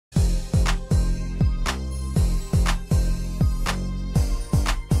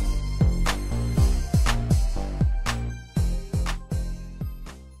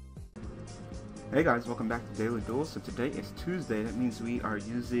Hey guys, welcome back to Daily Duels. So today is Tuesday. That means we are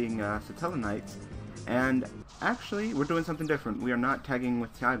using Satellaknight, and actually we're doing something different. We are not tagging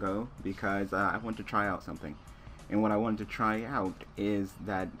with Tiago because I want to try out something. And what I wanted to try out is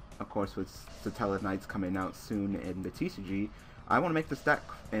that, of course, with Satellaknights coming out soon in the TCG, I want to make this deck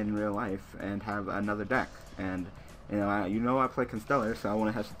in real life and have another deck. And you know I play Constellar, so I want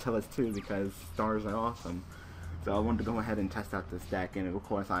to have Satellas too because stars are awesome. So I wanted to go ahead and test out this deck, and of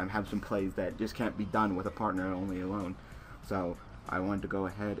course I have some plays that just can't be done with a partner only alone. So I wanted to go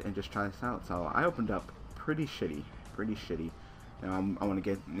ahead and just try this out. So I opened up pretty shitty. I want to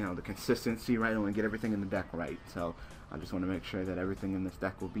get the consistency right. I want to get everything in the deck right. So I just want to make sure that everything in this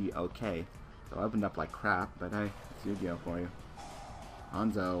deck will be okay. So I opened up like crap, but hey, it's Yu-Gi-Oh for you.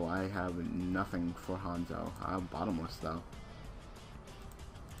 Hanzo, I have nothing for Hanzo. I'm bottomless though.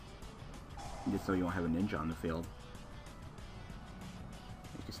 Just so you won't have a ninja on the field.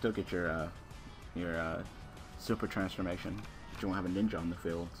 You can still get your super transformation, but you won't have a ninja on the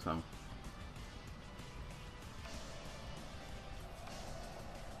field, so.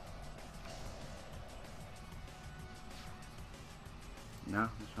 No,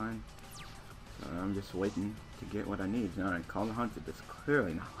 it's fine. So I'm just waiting to get what I need. Alright, Call the Hunted. That's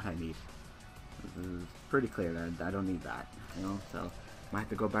clearly not what I need. This is pretty clear that I don't need that, so. Might have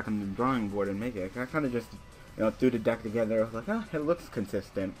to go back on the drawing board and make it. I kind of just, threw the deck together. I was like, ah, it looks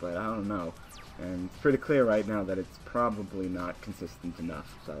consistent, but I don't know. And it's pretty clear right now that it's probably not consistent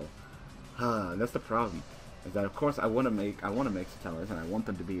enough. So, that's the problem. Is that of course I want to make Satellas, and I want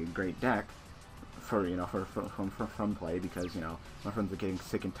them to be a great deck for for fun play, because my friends are getting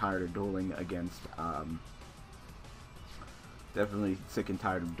sick and tired of dueling against definitely sick and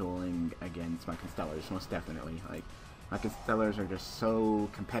tired of dueling against my Constellars, most definitely. Like, my Constellars are just so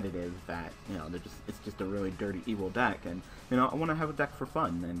competitive that, it's just a really dirty, evil deck, and, I want to have a deck for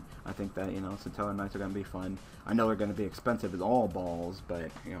fun, and I think that, Satellaknights are going to be fun. I know they're going to be expensive as all balls,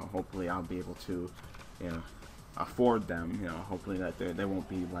 but, hopefully I'll be able to, afford them, hopefully that they won't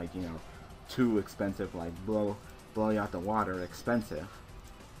be, like, too expensive, like, blow you out the water expensive.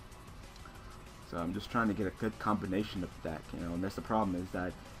 So I'm just trying to get a good combination of the deck, and that's the problem, is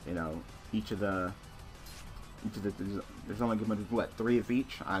that, each of the there's only going to be, what, 3 of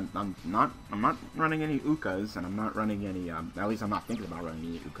each. I'm not running any Ukas, and I'm not running any at least I'm not thinking about running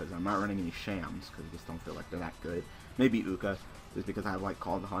any Ukas. I'm not running any Shams because I just don't feel like they're that good. Maybe Uka, just because I like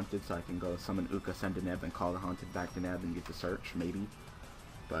Call the Haunted, so I can go summon Uka, send to Neb, and Call the Haunted back to Neb and get the search, maybe.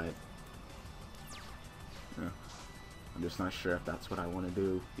 But I'm just not sure if that's what I want to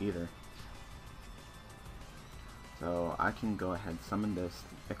do either. So I can go ahead, summon this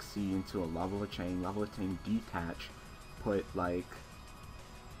XC into a Lava Chain detach, put like,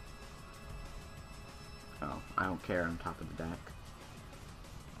 I don't care, on top of the deck.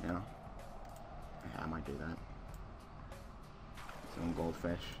 Yeah, I might do that. Some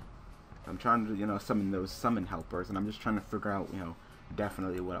goldfish. I'm trying to, summon those summon helpers, and I'm just trying to figure out,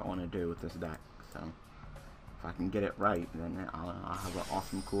 definitely what I want to do with this deck. So if I can get it right, then I'll have an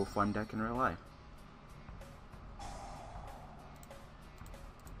awesome, cool, fun deck in real life.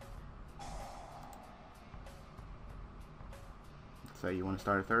 So you want to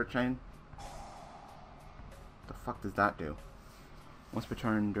start a third chain? What the fuck does that do? Once per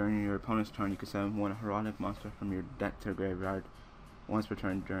turn during your opponent's turn, you can send one Heraldic monster from your deck to the graveyard. Once per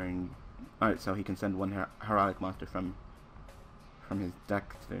turn during... Alright, so he can send one Heraldic monster from his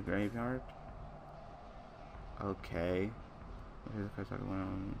deck to the graveyard. Okay. Here's the first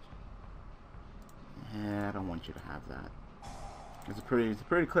one. I don't want you to have that. It's a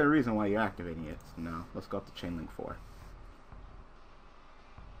pretty clear reason why you're activating it. So now, let's go up to Chain Link 4.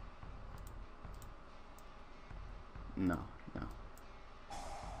 No.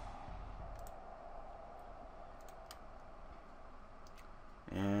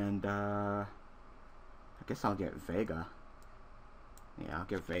 And, I guess I'll get Vega. Yeah, I'll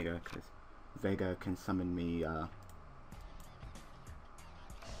get Vega, because Vega can summon me,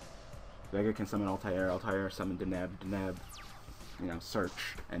 Vega can summon Altair summon Deneb,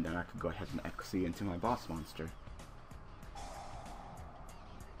 search, and then I could go ahead and XC into my boss monster.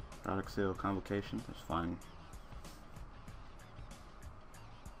 Product Seal Convocation, that's fine.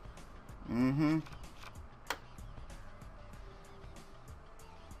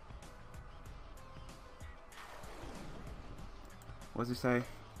 What does he say?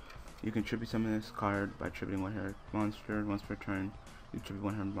 You can tribute summon this card by tributing one Heraldic monster once per turn. You tribute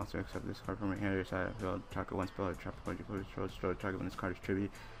one Heraldic monster except this card from your hand or your side. Target one spell or trap card you put destroy target when this card is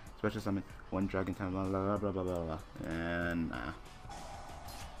tribute. Special summon one dragon time, blah blah blah blah blah blah. And nah.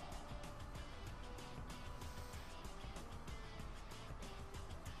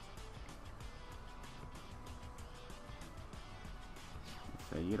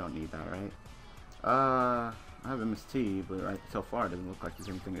 So you don't need that, right? I have MST, but right so far it doesn't look like there's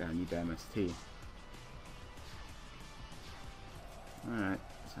anything that I need to MST. Alright,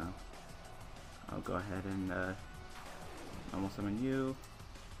 so I'll go ahead and almost summon you.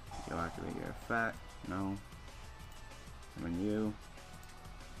 You'll activate your effect. No. Summon you.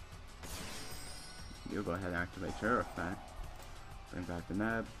 You'll go ahead and activate your effect. Bring back the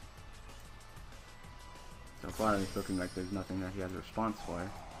Neb. So far it's looking like there's nothing that he has a response for.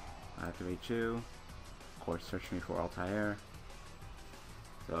 Activate you. Of course, search me for Altair.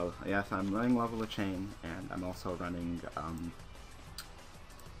 So yes, I'm running Level of Chain, and I'm also running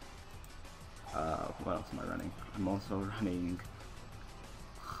what else am I running? I'm also running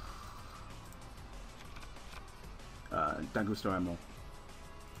Dagusto Emerald,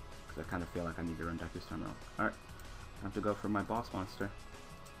 because I kind of feel like I need to run Dagusto Emerald. Alright, time to go for my boss monster.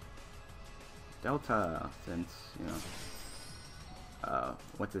 Delta, since, you know,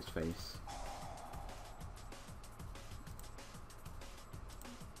 what's his face?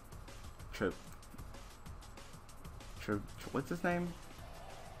 What's his name?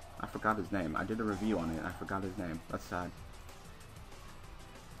 I forgot his name. I did a review on it. I forgot his name. That's sad.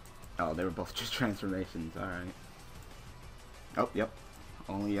 Oh, they were both just transformations. Alright. Oh, yep.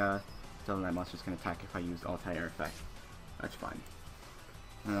 Only, Satellaknight monsters can attack if I use Altair effect. That's fine.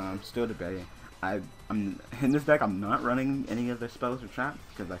 I'm still debating. I'm in this deck. I'm not running any of the spells or traps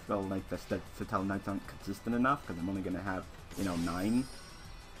because I feel like the Satellaknights aren't consistent enough. Because I'm only gonna have, you know, 9.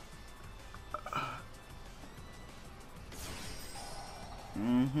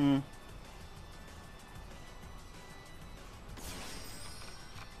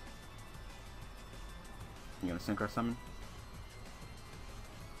 You gonna synchro summon?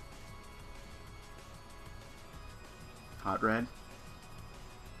 Hot red?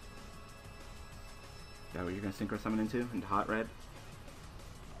 Is that what you're gonna synchro summon into hot red?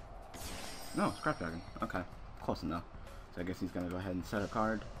 No, Scrap Dragon. Okay, close enough. So I guess he's gonna go ahead and set a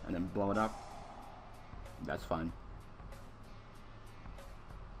card and then blow it up. That's fine.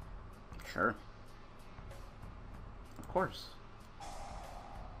 Sure. Of course.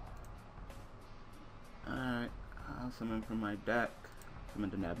 Alright, I'll summon from my deck. Summon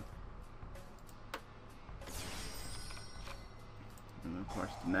the Neb. And of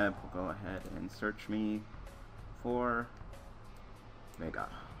course the Neb will go ahead and search me for Vega.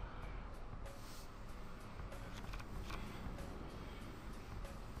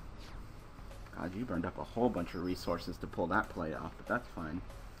 God, you burned up a whole bunch of resources to pull that play off, but that's fine.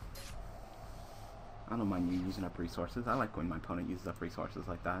 I don't mind you using up resources. I like when my opponent uses up resources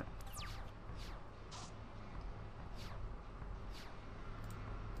like that.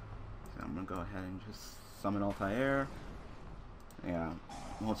 So I'm gonna go ahead and just summon Altair. Yeah,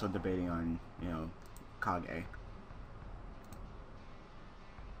 I'm also debating on, you know, Kage.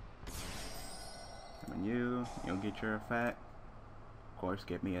 Summon you, you'll get your effect. Of course,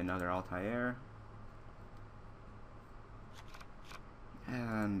 get me another Altair.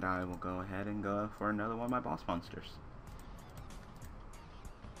 And I will go ahead and go for another one of my boss monsters.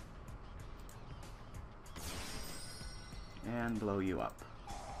 And blow you up.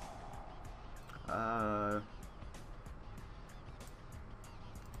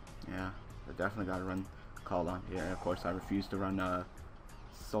 Yeah, I definitely gotta run Call on here. Of course, I refuse to run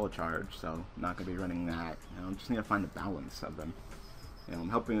Soul Charge, so not gonna be running that. You know, I'm just need to find the balance of them. You know,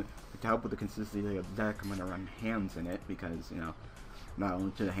 to help with the consistency of the deck, I'm gonna run hands in it because, you know, not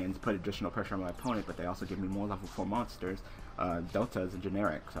only do the hands put additional pressure on my opponent, but they also give me more level 4 monsters. Delta is a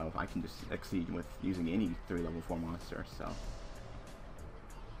generic, so I can just exceed with using any 3 level 4 monsters, so.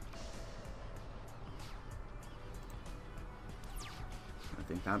 I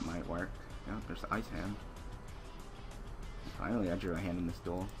think that might work. Yeah, there's the Ice Hand. Finally, I drew a hand in this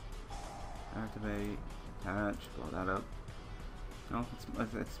duel. Activate, attach, blow that up. No,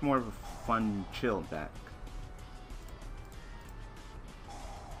 it's more of a fun, chill deck.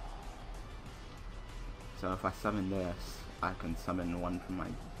 So if I summon this, I can summon one from my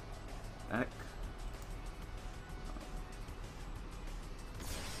deck.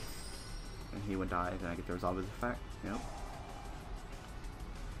 And he would die, then I get to resolve his effect. Yep.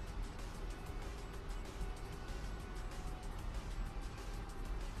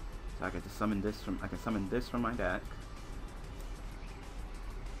 So I get to summon this from, I can summon this from my deck.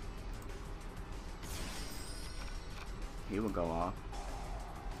 He will go off.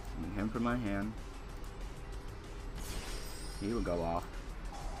 Summon him from my hand. He will go off.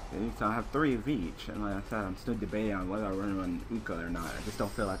 So I have 3 of each, and like I said, I'm still debating on whether I run Uka or not. I just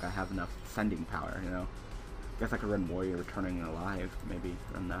don't feel like I have enough sending power, you know? I guess I could run Warrior Returning Alive, maybe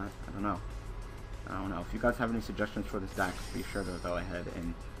run that. I don't know. I don't know. If you guys have any suggestions for this deck, be sure to go ahead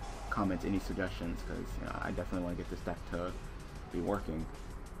and comment any suggestions, because you know, I definitely want to get this deck to be working.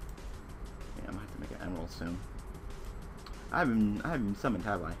 Yeah, I might have to make an emerald soon. I haven't summoned,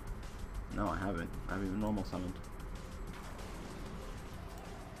 have I? No, I haven't. I haven't even normal summoned.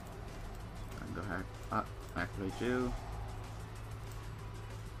 I can go ahead, activate you,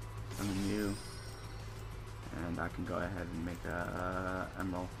 summon you, and I can go ahead and make a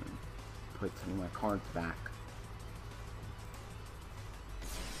emerald and put some of my cards back.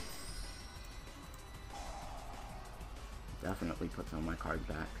 Definitely put some of my cards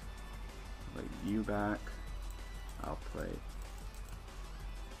back. Put you back. I'll play.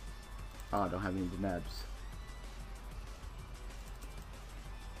 Oh, I don't have any Denebs.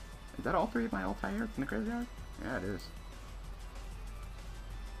 Is that all three of my Altair in the graveyard? Yeah, it is.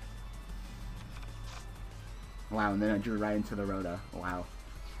 Wow, and then I drew right into the Rhoda. Wow.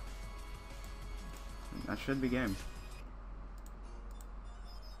 That should be game.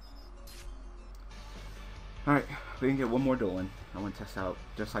 Alright, we can get one more duel in. I want to test out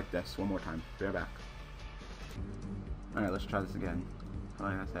just like this one more time. Be right back. Alright, let's try this again.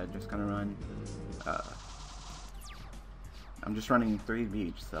 Like I said, just gonna run. I'm just running 3 of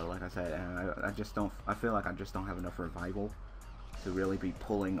each, so like I said, and I just don't. I feel like I just don't have enough revival to really be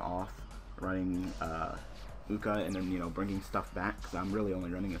pulling off running Uka and then, you know, bringing stuff back, because I'm really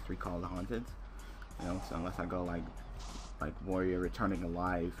only running a 3 Call of the Haunted. You know, so unless I go like Warrior Returning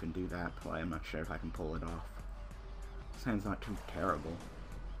Alive and do that play, I'm not sure if I can pull it off. This hand's not too terrible.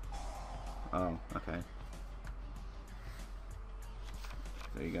 Oh, okay.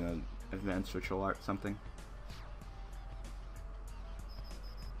 So you're gonna advance Ritual Art something?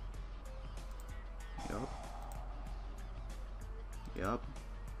 Yup.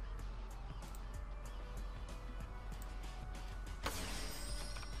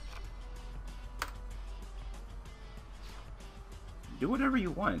 Do whatever you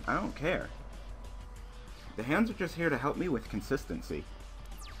want. I don't care. The hands are just here to help me with consistency.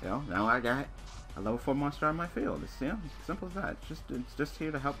 You know, now I got a level 4 monster on my field. It's, you know, simple as that. It's just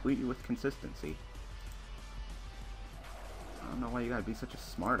here to help you with consistency. I don't know why you gotta be such a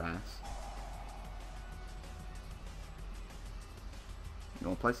smart ass. You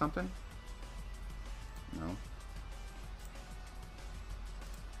wanna play something? No.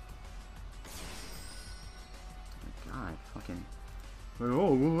 God, fucking.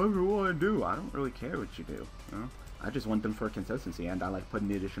 Oh, whatever you want to do. I don't really care what you do. You know? I just want them for consistency, and I like putting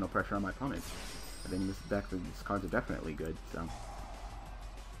the additional pressure on my opponent. I think this deck, these cards are definitely good, so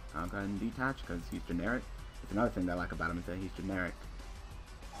I'll go ahead and detach because he's generic. It's another thing that I like about him is that he's generic.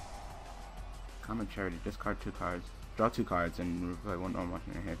 Common Charity, discard 2 cards. Draw 2 cards and play 1 normal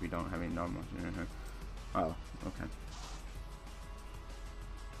in your hand if you don't have any normal in your hand. Oh, okay.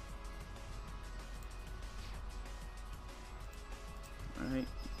 Alright,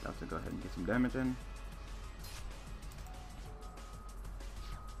 about to go ahead and get some damage in.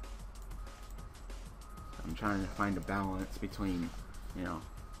 I'm trying to find a balance between, you know,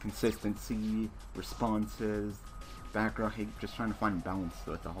 consistency, responses, background hate, just trying to find a balance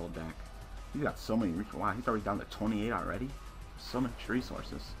with the whole deck. He's got so many, wow, he's already down to 28 already? So much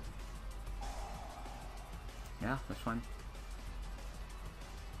resources. Yeah, that's fine.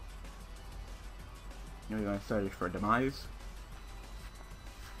 You're gonna search for Demise.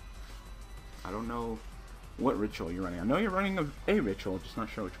 I don't know what ritual you're running. I know you're running a ritual, just not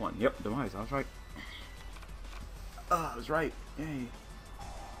sure which one. Yep, Demise, I was right. I was right. Yay.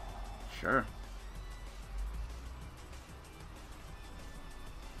 Sure.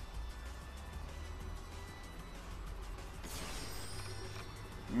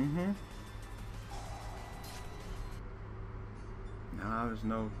 No, there's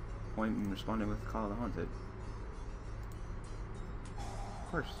no point in responding with Call of the Haunted.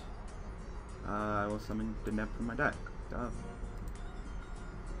 Of course. I will summon the Neb from my deck. Duh.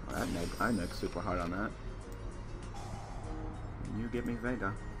 Well, I neg super hard on that. You get me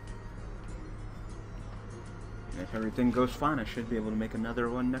Vega. And if everything goes fine, I should be able to make another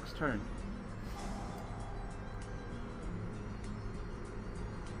one next turn.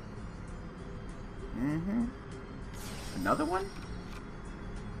 Another one?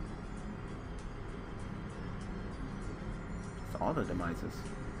 It's all the Demises.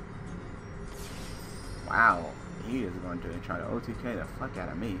 Wow, he is going to try to OTK the fuck out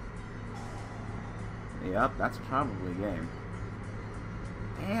of me. Yep, that's probably game.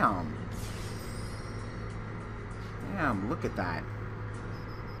 Damn. Damn, look at that.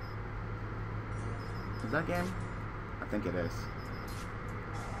 Is that game? I think it is.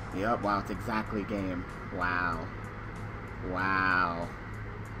 Yep, wow, it's exactly game. Wow. Wow.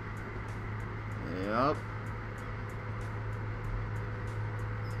 Yep.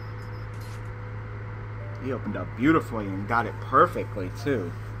 He opened up beautifully and got it perfectly,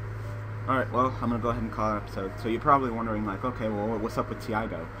 too. Alright, well, I'm going to go ahead and call it an episode. So you're probably wondering, like, okay, well, what's up with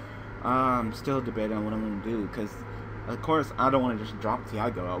Tiago? I'm still debating on what I'm going to do, because, of course, I don't want to just drop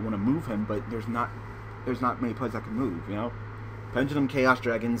Tiago. I want to move him, but there's not many plays I can move, you know? Pendulum Chaos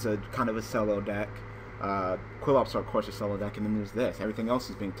Dragon's kind of a solo deck. Qliphoths are, of course, a solo deck, and then there's this. Everything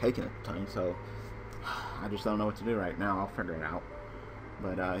else is being taken at the time, so I just don't know what to do right now. I'll figure it out.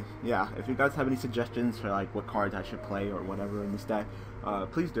 But, yeah, if you guys have any suggestions for, like, what cards I should play or whatever in this deck,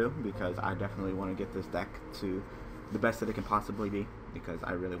 please do, because I definitely want to get this deck to the best that it can possibly be, because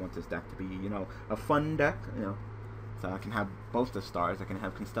I really want this deck to be, you know, a fun deck, you know, so I can have both the stars, I can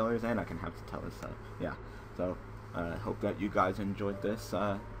have Constellars, and I can have Satellas, so, yeah. So, I hope that you guys enjoyed this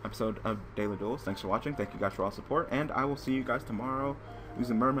episode of Daily Duels. Thanks for watching, thank you guys for all support, and I will see you guys tomorrow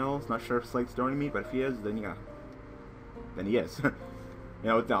using Mermail. Not sure if Slate's joining me, but if he is, then yeah, then he is. You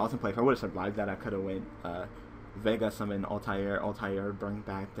know, it's an awesome play. If I would have survived that, I could have went Vega summon Altair, bring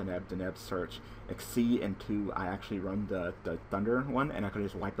back Deneb, search, Exceed, and 2. I actually run the Thunder one, and I could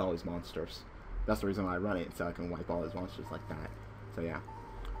have just wiped all his monsters. That's the reason why I run it, so I can wipe all his monsters like that. So yeah.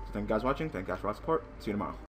 So thank you guys for watching. Thank you guys for all support. See you tomorrow.